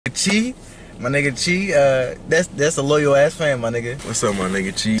Chi. My nigga Chi, that's a loyal ass fan, my nigga. What's up, my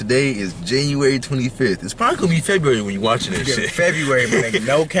nigga Chi? Today is January 25th. It's probably gonna be February when you're watching this shit. February, my nigga,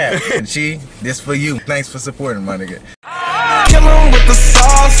 no cap. And Chi, this for you. Thanks for supporting, my nigga. Kill him with the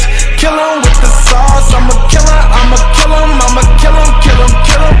sauce, kill him with the sauce. I'ma kill him, I'ma kill him, I'ma kill him, kill him,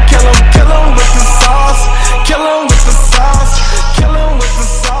 kill him, kill him, kill him with the sauce, kill him with the sauce, kill him with the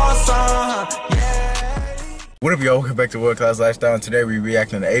sauce. Yeah. What up, y'all? Welcome back to World Class Lifestyle. And today we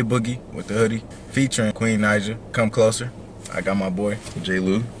reacting to A Boogie with the hoodie, featuring Queen Naija. Come closer. I got my boy J.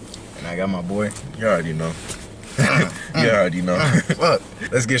 Lou, and I got my boy. You already know. You already know. Fuck.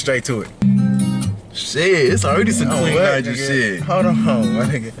 Let's get straight to it. Shit, it's already some Queen Naija shit. Hold on, my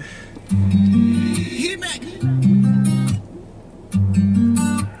nigga.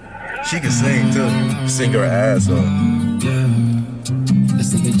 She can sing too. Sing her ass off.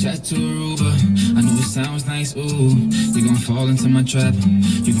 Let's take a chat to Aruba. I know it sounds nice, ooh. You gon' fall into my trap.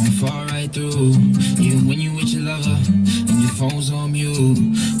 You gon' fall right through. Even when you with your lover and your phone's on mute.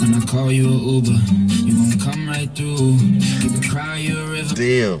 When I call you a Uber, you gon' come right through. You can cry you a river.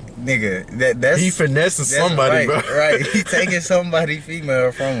 Damn. Nigga, that's he finessing somebody, right, bro. Right, he taking somebody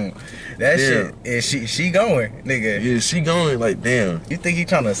female from him. That shit, and she going, nigga. Yeah, she going like damn. You think he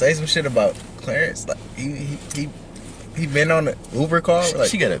trying to say some shit about Clarence? Like he been on the Uber call? Like,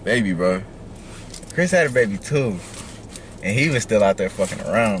 she got a baby, bro. Chris had a baby too, and he was still out there fucking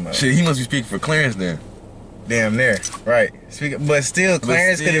around though. Shit, he must be speaking for Clarence then. Damn near, right. But still,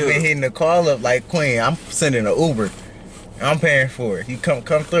 Clarence could have been hitting the call up like, Queen, I'm sending an Uber. I'm paying for it. You come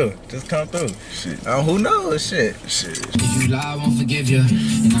through. Just come through. Shit. Who knows? Shit. If you lie, I won't forgive you.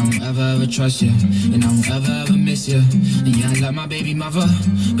 And I won't ever trust you. And I won't ever miss you. And yeah, I love my baby mother.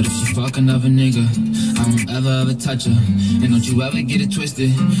 But if she fuck another nigga, I won't ever touch her. And don't you ever get it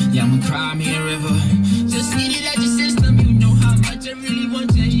twisted. Yeah, I'ma cry me a river. Just need it at your system. You know how much I really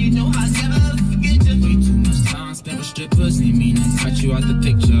want you. You know how I never forget you. Way too much time spent with strippers. Ain't mean to cut you out the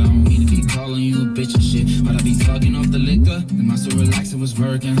picture. I don't mean to be calling you a bitch and shit. But I be fucking off the liquor. The muscle relax, it was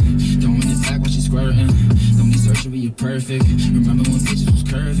working. Throwing it back while she squirting. Don't need surgery, you're perfect. Remember when bitches was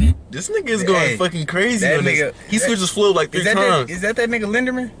curving. This nigga is going fucking crazy on nigga, this. He switches flow like 3 times. Is that nigga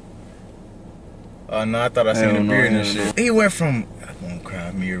Linderman? Oh no, I thought I seen the beard and shit. He went from I won't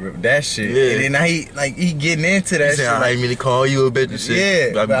cry me a river, that shit. Yeah. And then now he getting into that shit. I ain't mean to call you a bitch and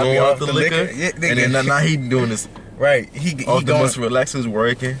shit. Yeah. I'm going off the liquor. Yeah, and then now he doing this. Right, he off the going, muscle relaxers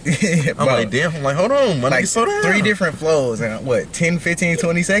working. Yeah, I'm like, damn. I'm like, hold on, my like nigga, slow down. 3 different flows in what, 10, 15,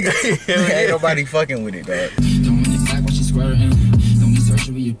 20 seconds? Ain't nobody fucking with it, dog. Throwing it back while she squirting. Don't need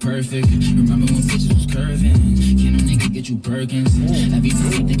surgery, you're perfect. Remember when bitches was curving? Can a nigga get you Birkins? Every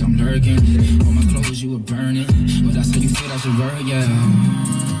time you think I'm lurking, all my clothes you were burning. But that's how you feel, that's your word, yeah.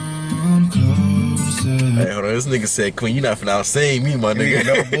 I'm closer. Hey, hold on, this nigga said, Queen, you not finna out-sing me, my nigga.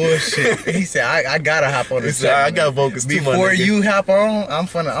 No bullshit. He said, I gotta hop on this. I got vocals too, my nigga. Before you hop on, I'm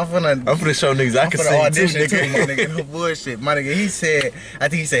finna show niggas I can sing audition too, my nigga. No bullshit, my nigga. He said, I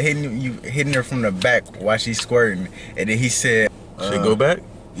think he said hitting her from the back while she's squirting, and then he said, should go back?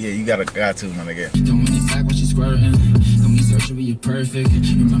 Yeah, you got to, my nigga. Throwing it back while she's squirting. Don't need surgery, you're perfect.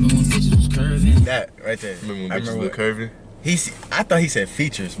 Remember when bitches was curving? That right there. Remember when bitches were curving? I thought he said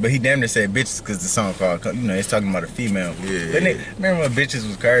features, but he damn near said bitches because the song called, you know, it's talking about a female. Yeah. But remember when bitches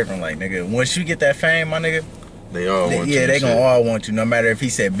was curving? Like, nigga, once you get that fame, my nigga, they all want you. Yeah, they gonna all want you, no matter if he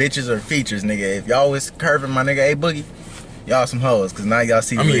said bitches or features, nigga. If y'all was curving, my nigga, A Boogie, y'all some hoes, because now y'all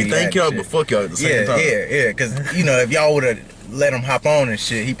see. I mean, thank y'all, but fuck y'all at the same time. Yeah, because, you know, if y'all would have let him hop on and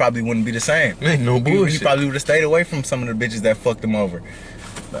shit, he probably wouldn't be the same. Ain't no bullshit. He probably would have stayed away from some of the bitches that fucked him over.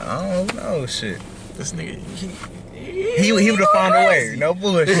 But I don't know, shit. This nigga, he would have found a way. No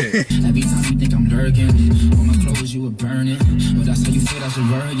bullshit. Every time you think I'm lurking, all my clothes you were burning. But that's how you feel, that's your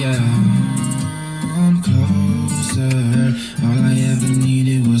word, yeah. I'm closer. All I ever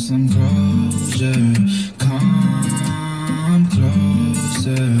needed was some closure. Come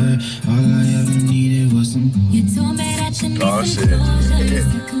closer. All I ever needed was some. You told me that you need oh, some shit.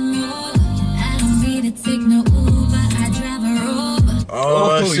 closure. I don't need to take no Uber. I drive a Rover.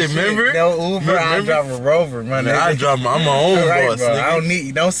 Oh, shit, remember? No Uber, I drive a Rover, man. Yeah, I'm my own boss, bro. nigga. I don't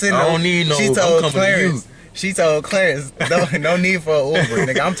need no. She told Clarence. She told Clarence, no need for an Uber,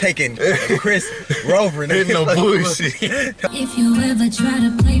 nigga. I'm taking Chris Rover, nigga. No bullshit. If you ever try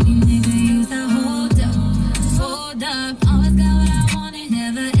to play me, nigga, use the hold up. Hold up. Always got what I wanted.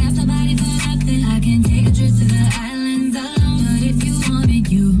 Never ask somebody for nothing. I can take a trip to the islands alone. But if you want it,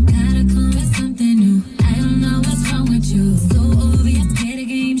 you gotta come with something new. I don't know what's wrong with you. So obvious, play the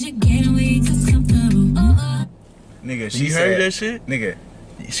games, you're getting way too comfortable. Nigga, she heard that shit? Nigga,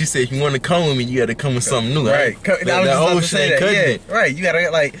 she said, if you want to come with me, you got to come with something new. Right. That old shit ain't cutting it. Yeah, right. You gotta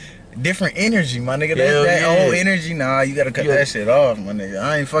get like different energy, my nigga. That old energy, nah, you gotta cut that shit off, my nigga.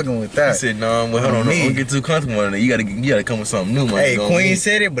 I ain't fucking with that. He said, nah, well, hold on, don't get too comfortable on it. You gotta come with something new, my nigga. Hey, Queen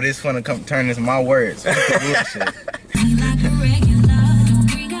said it, but it's fun to turn this my words. Bullshit.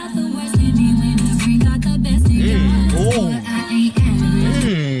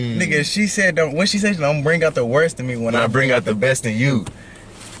 Nigga, she said, what she said, don't bring out the worst in me when I bring out the best in you.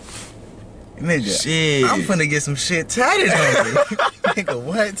 Nigga, shit. I'm finna get some shit tatted on me. Nigga,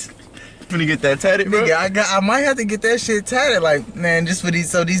 what? Finna get that tatted, bro? Nigga, I might have to get that shit tatted, like, man, just for these,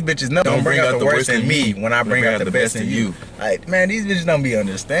 so these bitches know. Don't bring out the worst in me when I bring out the best in you. Like, man, these bitches don't be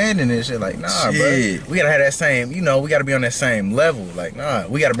understanding this shit. Like, nah, bro. We gotta have that same, you know, we gotta be on that same level. Like, nah,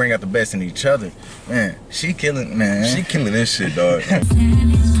 we gotta bring out the best in each other. Man, she killing, man. She killing this shit, dog.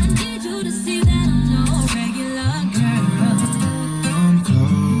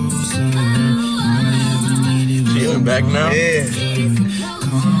 Back now? Yeah.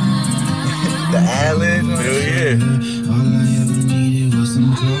 The ad-libs. Hell yeah. All I ever needed was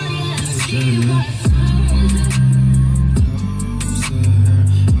some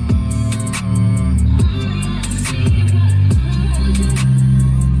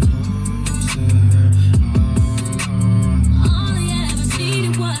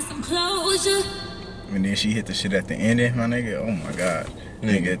closure. And then she hit the shit at the ending, my nigga. Oh my god.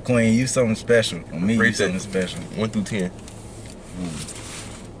 Nigga, Queen, you something special. On me, you something special. 1 through 10.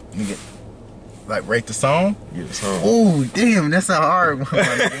 Nigga, like rate the song? Yeah, the song. Ooh, damn, that's a hard one.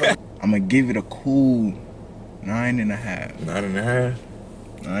 I'm gonna give it a cool 9.5. 9.5?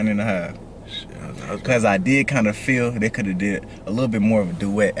 9.5. Cause I did kind of feel they could have did a little bit more of a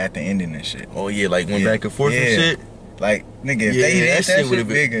duet at the ending and shit. Oh yeah, like went back and forth and shit. Like, nigga, if they did that shit would have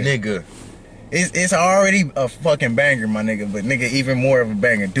been nigga. It's already a fucking banger, my nigga, but nigga, even more of a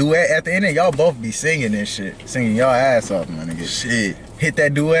banger. Duet at the end, y'all both be singing this shit. Singing y'all ass off, my nigga. Shit. Hit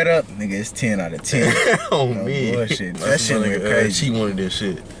that duet up, nigga, it's 10 out of 10. Oh, no man. Bullshit. That shit went crazy. She wanted this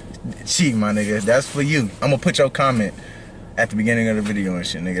shit. Cheat, my nigga. That's for you. I'm gonna put your comment at the beginning of the video and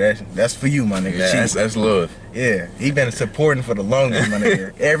shit, nigga. That's for you, my nigga. Yeah, that's love. Yeah, he been supporting for the longest, my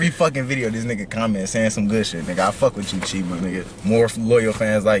nigga. Every fucking video, this nigga comment saying some good shit, nigga. I fuck with you, Cheat, my nigga. More loyal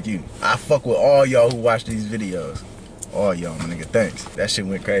fans like you. I fuck with all y'all who watch these videos. All y'all, my nigga. Thanks. That shit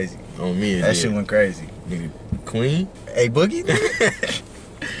went crazy. On me, that shit went crazy. Nigga, Queen? Hey, Boogie?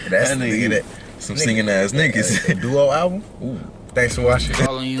 That's that nigga. That, some singing ass niggas. A duo album? Ooh. Thanks for watching.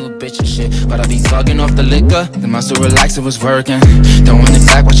 Calling you a bitch and shit, but I be fucking off the liquor. The muscle relax, it was working. Throwing it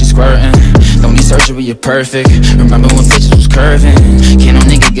back while she squirting. Don't need surgery, you're perfect. Remember when bitches was curving? Can't no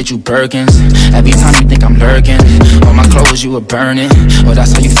nigga get you Birkins. Every time you think I'm lurking, all my clothes you were burning. Well,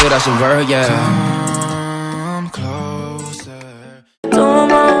 that's how you feel, that's your word, yeah. Come closer. To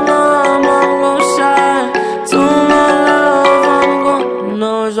my love, I'm gon' shine. To my love, I'm gon'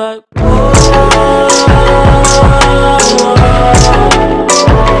 know it's like, oh.